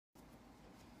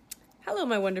Hello,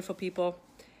 my wonderful people.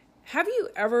 Have you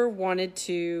ever wanted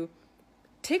to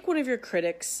take one of your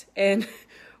critics and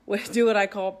do what I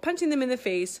call punching them in the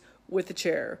face with a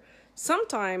chair?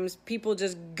 Sometimes people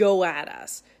just go at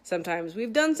us. Sometimes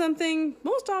we've done something.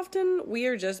 Most often, we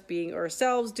are just being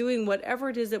ourselves, doing whatever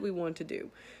it is that we want to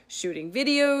do. Shooting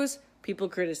videos, people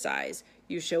criticize.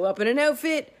 You show up in an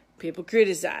outfit, people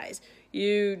criticize.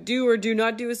 You do or do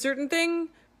not do a certain thing,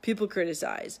 people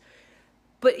criticize.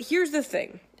 But here's the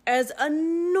thing. As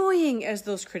annoying as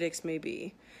those critics may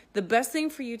be, the best thing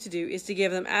for you to do is to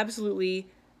give them absolutely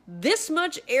this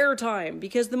much airtime,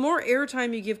 because the more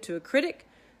airtime you give to a critic,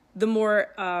 the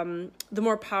more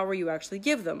power you actually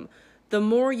give them. The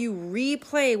more you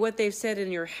replay what they've said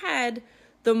in your head,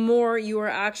 the more you are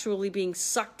actually being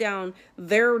sucked down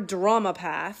their drama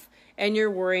path and you're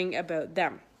worrying about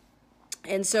them.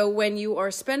 And so when you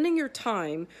are spending your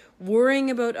time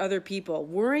worrying about other people,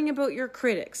 worrying about your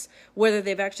critics, whether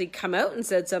they've actually come out and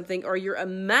said something or you're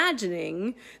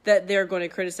imagining that they're going to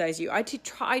criticize you, I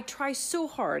try so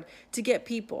hard to get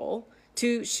people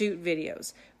to shoot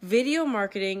videos. Video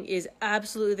marketing is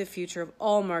absolutely the future of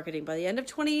all marketing. By the end of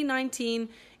 2019,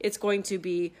 it's going to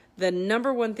be the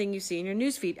number one thing you see in your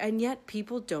newsfeed, and yet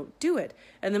people don't do it.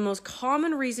 And the most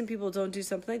common reason people don't do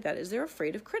something like that is they're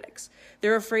afraid of critics.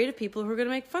 They're afraid of people who are going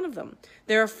to make fun of them.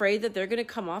 They're afraid that they're going to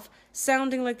come off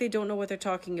sounding like they don't know what they're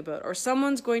talking about, or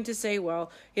someone's going to say,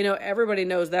 well, everybody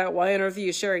knows that. Why on earth are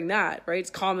you sharing that, right? It's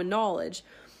common knowledge.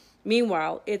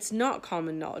 Meanwhile, it's not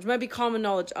common knowledge. It might be common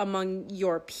knowledge among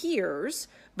your peers,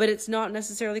 but it's not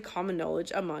necessarily common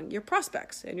knowledge among your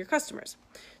prospects and your customers.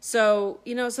 So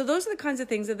those are the kinds of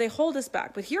things that they hold us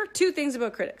back. But here are two things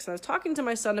about critics. I was talking to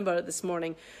my son about it this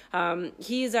morning.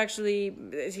 He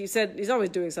said he's always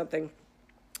doing something.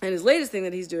 And his latest thing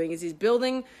that he's doing is he's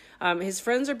building, his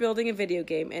friends are building a video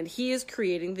game, and he is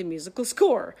creating the musical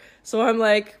score. So I'm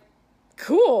like,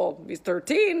 cool, he's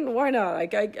 13, why not?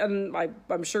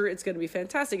 I'm sure it's going to be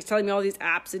fantastic. He's telling me all these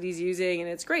apps that he's using, and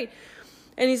it's great.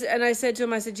 And I said to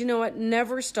him, you know what,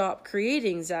 never stop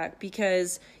creating, Zach,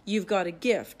 because you've got a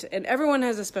gift, and everyone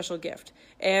has a special gift.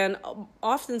 And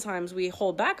oftentimes we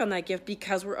hold back on that gift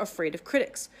because we're afraid of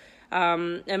critics.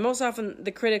 And most often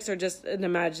the critics are just an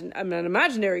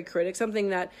imaginary critic, something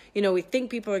that, we think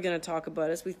people are going to talk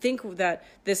about us. We think that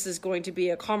this is going to be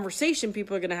a conversation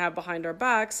people are going to have behind our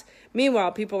backs.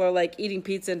 Meanwhile, people are like eating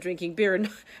pizza and drinking beer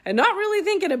and not really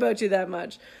thinking about you that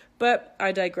much. But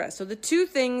I digress. So the two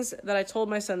things that I told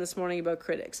my son this morning about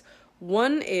critics.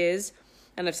 One is,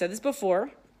 and I've said this before,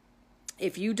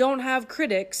 if you don't have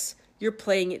critics, you're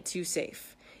playing it too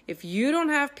safe. If you don't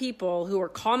have people who are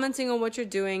commenting on what you're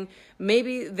doing,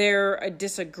 maybe they're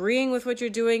disagreeing with what you're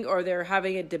doing, or they're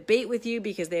having a debate with you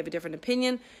because they have a different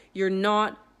opinion, you're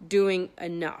not doing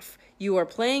enough. You are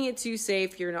playing it too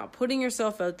safe, you're not putting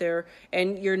yourself out there,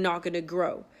 and you're not going to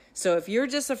grow. So if you're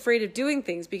just afraid of doing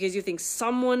things because you think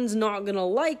someone's not going to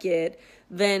like it,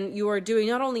 then you are doing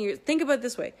think about it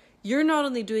this way, you're not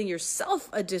only doing yourself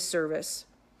a disservice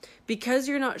because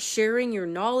you're not sharing your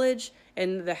knowledge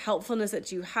and the helpfulness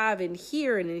that you have in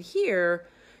here and in here,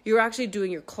 you're actually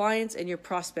doing your clients and your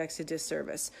prospects a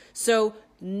disservice. So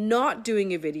not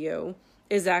doing a video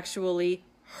is actually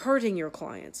hurting your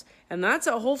clients. And that's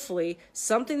hopefully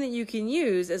something that you can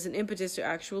use as an impetus to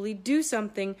actually do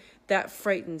something that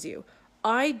frightens you.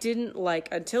 I didn't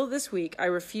until this week, I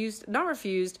refused to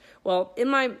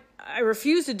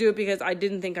do it because I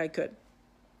didn't think I could.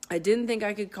 I didn't think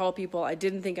I could call people. I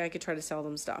didn't think I could try to sell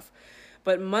them stuff.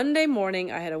 But Monday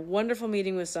morning, I had a wonderful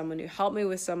meeting with someone who helped me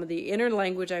with some of the inner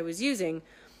language I was using,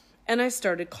 and I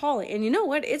started calling. And you know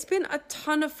what? It's been a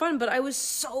ton of fun, but I was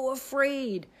so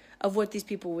afraid of what these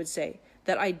people would say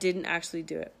that I didn't actually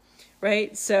do it,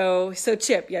 right? So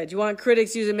Chip, do you want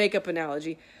critics use a makeup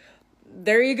analogy?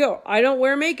 There you go. I don't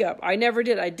wear makeup. I never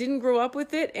did. I didn't grow up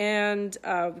with it, and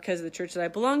because of the church that I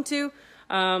belong to,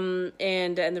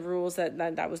 and the rules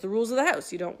that was the rules of the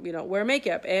house. You don't wear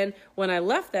makeup. And when I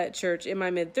left that church in my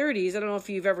mid-30s, I don't know if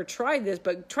you've ever tried this,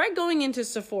 but try going into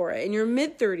Sephora in your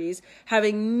mid-30s,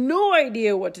 having no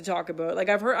idea what to talk about.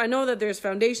 I know that there's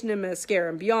foundation and mascara,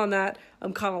 and beyond that,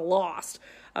 I'm kind of lost.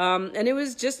 And it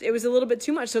was a little bit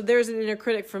too much. So there's an inner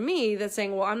critic for me that's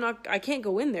saying, well, I can't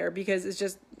go in there because it's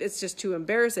just too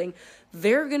embarrassing.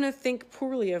 They're going to think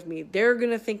poorly of me. They're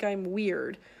going to think I'm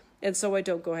weird. And so I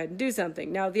don't go ahead and do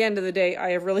something. Now, at the end of the day,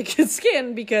 I have really good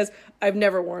skin because I've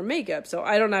never worn makeup. So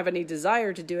I don't have any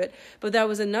desire to do it. But that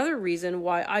was another reason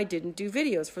why I didn't do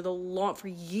videos. For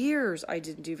years, I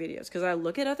didn't do videos because I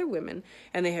look at other women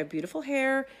and they have beautiful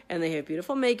hair and they have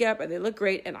beautiful makeup and they look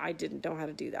great. And I didn't know how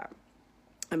to do that.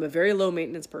 I'm a very low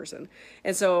maintenance person.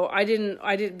 And so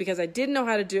because I didn't know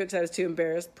how to do it because I was too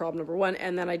embarrassed, problem number one.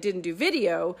 And then I didn't do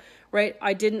video, right?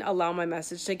 I didn't allow my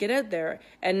message to get out there.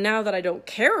 And now that I don't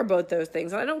care about those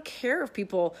things, and I don't care if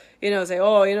people, say,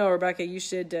 oh, Rebecca, you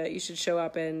should show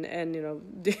up and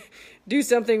do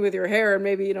something with your hair and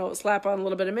maybe, slap on a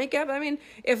little bit of makeup. I mean,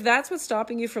 if that's what's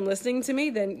stopping you from listening to me,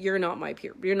 then you're not my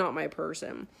peer. You're not my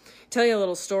person. Tell you a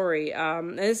little story.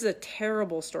 And this is a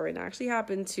terrible story, and it actually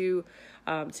happened to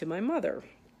my mother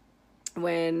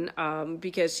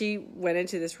because she went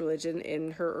into this religion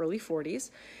in her early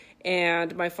 40s,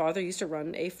 and my father used to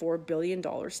run a $4 billion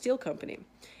steel company,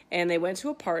 and they went to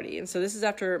a party. And so this is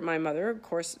after my mother, of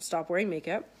course, stopped wearing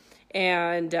makeup.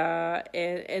 And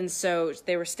so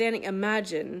they were standing,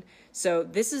 imagine, so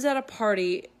this is at a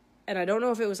party, and I don't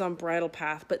know if it was on Bridle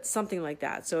Path, but something like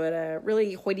that. So at a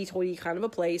really hoity-toity kind of a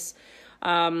place.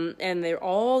 And there are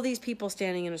all these people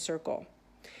standing in a circle.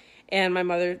 And my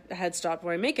mother had stopped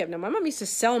wearing makeup. Now, my mom used to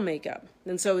sell makeup,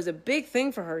 and so it was a big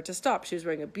thing for her to stop. She was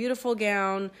wearing a beautiful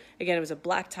gown. Again, it was a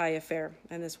black tie affair.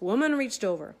 And this woman reached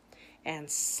over and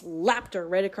slapped her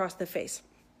right across the face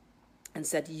and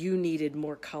said, "You needed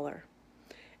more color."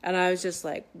 And I was just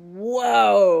like,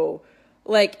 whoa.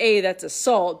 Like, A, that's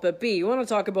assault, but B, you want to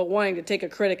talk about wanting to take a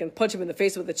critic and punch him in the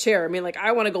face with a chair. I mean, like,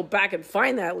 I want to go back and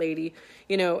find that lady,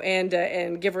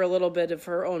 and give her a little bit of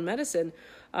her own medicine.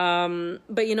 But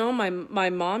my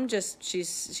mom she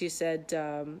said,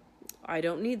 "I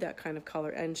don't need that kind of color,"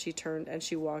 and she turned and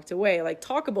she walked away. Like,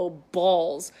 talk about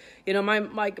balls.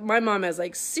 My mom has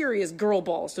like serious girl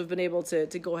balls to have been able to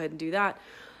go ahead and do that.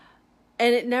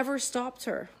 And it never stopped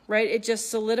her, right? It just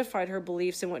solidified her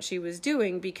beliefs in what she was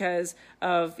doing because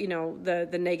of,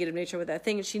 the negative nature with that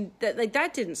thing. And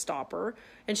that didn't stop her.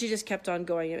 And she just kept on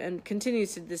going and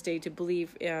continues to this day to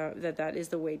believe that is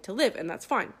the way to live. And that's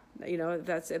fine.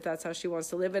 If that's how she wants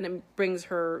to live and it brings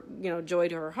her, joy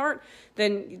to her heart,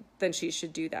 then she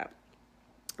should do that.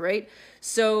 Right?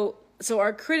 So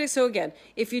our critics, so again,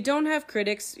 if you don't have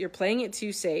critics, you're playing it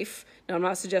too safe. Now, I'm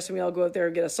not suggesting we all go out there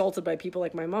and get assaulted by people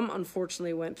like my mom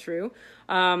unfortunately went through.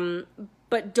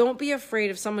 But don't be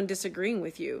afraid of someone disagreeing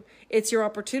with you. It's your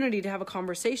opportunity to have a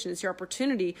conversation. It's your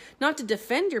opportunity not to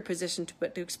defend your position,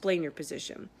 but to explain your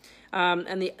position.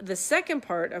 And the second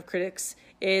part of critics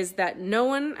is that no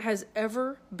one has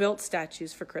ever built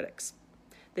statues for critics.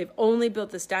 They've only built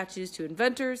the statues to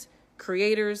inventors,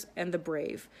 creators, and the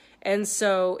brave. And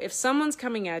so if someone's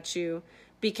coming at you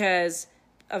because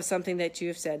of something that you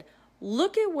have said,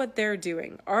 look at what they're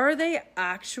doing. Are they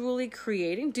actually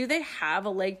creating? Do they have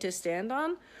a leg to stand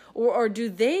on? Or do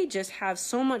they just have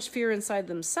so much fear inside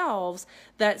themselves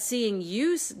that seeing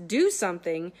you do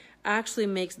something actually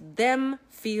makes them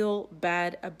feel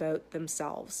bad about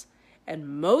themselves?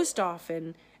 And most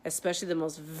often, especially the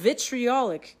most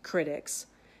vitriolic critics,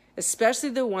 especially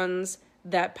the ones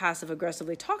that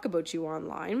passive-aggressively talk about you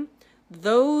online,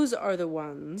 those are the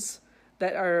ones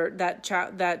that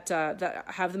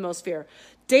have the most fear.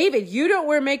 David, you don't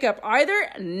wear makeup either?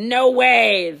 No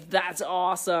way. That's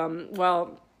awesome.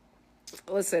 Well,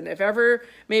 listen, if ever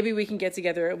maybe we can get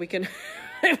together and we can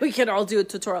we can all do a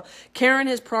tutorial. Karen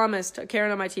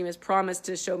on my team has promised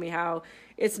to show me how.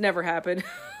 It's never happened.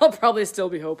 I'll probably still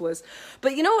be hopeless.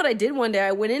 But you know what I did one day?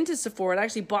 I went into Sephora and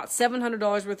actually bought $700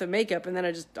 worth of makeup, and then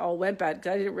I just all went bad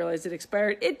because I didn't realize it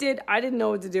expired. It did. I didn't know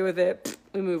what to do with it.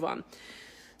 We move on.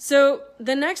 So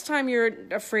the next time you're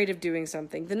afraid of doing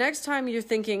something, the next time you're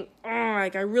thinking, I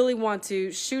really want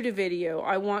to shoot a video,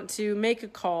 I want to make a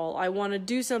call, I want to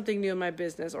do something new in my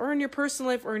business or in your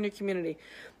personal life or in your community,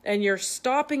 and you're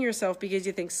stopping yourself because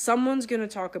you think someone's going to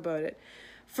talk about it.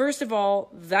 First of all,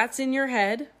 that's in your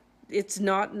head. It's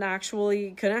not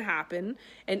actually going to happen.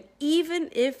 And even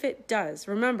if it does,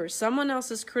 remember, someone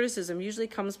else's criticism usually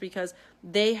comes because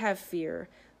they have fear.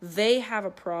 They have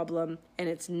a problem, and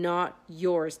it's not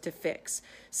yours to fix.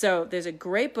 So there's a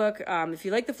great book. If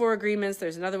you like the 4 Agreements,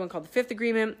 there's another one called The Fifth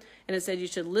Agreement, and it said you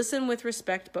should listen with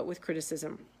respect, but with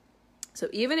criticism. So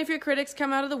even if your critics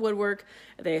come out of the woodwork,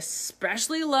 they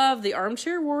especially love the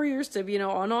armchair warriors to be,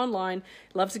 online,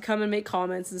 love to come and make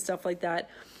comments and stuff like that.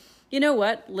 You know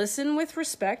what? Listen with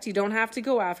respect. You don't have to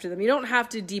go after them. You don't have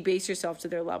to debase yourself to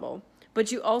their level. But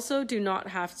you also do not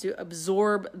have to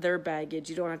absorb their baggage.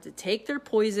 You don't have to take their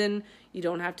poison. You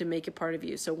don't have to make it part of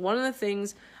you. So one of the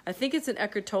things, I think it's in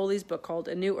Eckhart Tolle's book called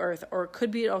A New Earth, or it could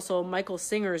be also Michael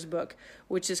Singer's book,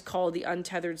 which is called The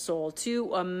Untethered Soul.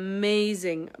 2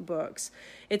 amazing books.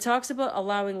 It talks about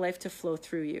allowing life to flow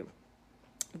through you.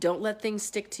 Don't let things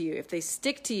stick to you. If they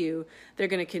stick to you, they're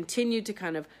going to continue to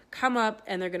kind of come up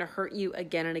and they're going to hurt you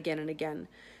again and again and again.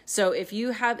 So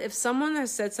if someone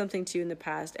has said something to you in the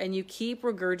past and you keep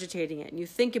regurgitating it and you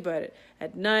think about it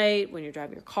at night when you're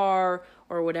driving your car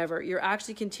or whatever, you're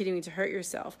actually continuing to hurt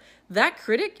yourself. That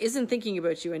critic isn't thinking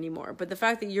about you anymore, but the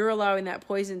fact that you're allowing that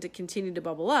poison to continue to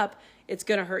bubble up, it's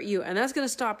going to hurt you, and that's going to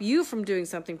stop you from doing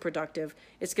something productive.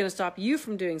 It's going to stop you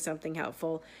from doing something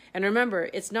helpful. And remember,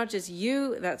 it's not just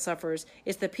you that suffers,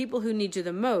 it's the people who need you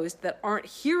the most that aren't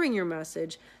hearing your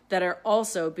message that are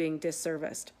also being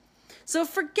disserviced. So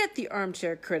forget the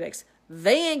armchair critics.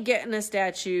 They ain't getting a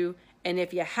statue, and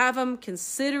if you have them,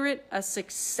 consider it a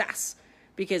success.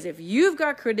 Because if you've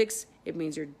got critics, it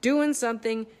means you're doing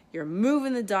something, you're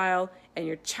moving the dial, and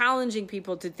you're challenging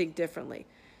people to think differently.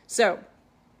 So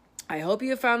I hope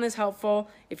you found this helpful.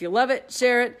 If you love it,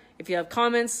 share it. If you have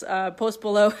comments, post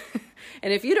below.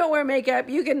 And if you don't wear makeup,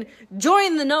 you can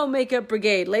join the no makeup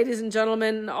brigade, ladies and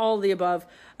gentlemen, all the above.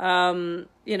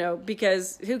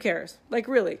 Because who cares? Like,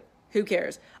 really, who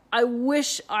cares? I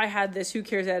wish I had this who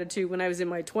cares attitude when I was in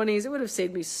my 20s. It would have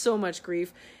saved me so much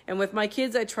grief. And with my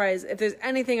kids, if there's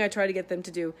anything I try to get them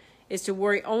to do, is to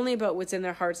worry only about what's in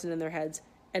their hearts and in their heads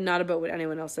and not about what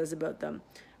anyone else says about them.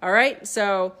 All right?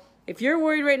 So if you're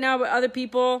worried right now about other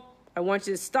people, I want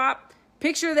you to stop.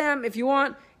 Picture them, if you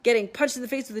want, getting punched in the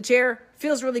face with a chair.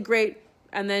 Feels really great.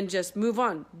 And then just move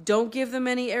on. Don't give them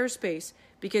any airspace,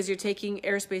 because you're taking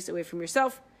airspace away from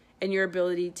yourself and your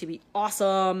ability to be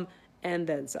awesome and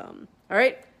then some. All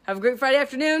right? Have a great Friday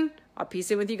afternoon. I'll peace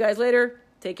in with you guys later.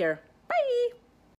 Take care.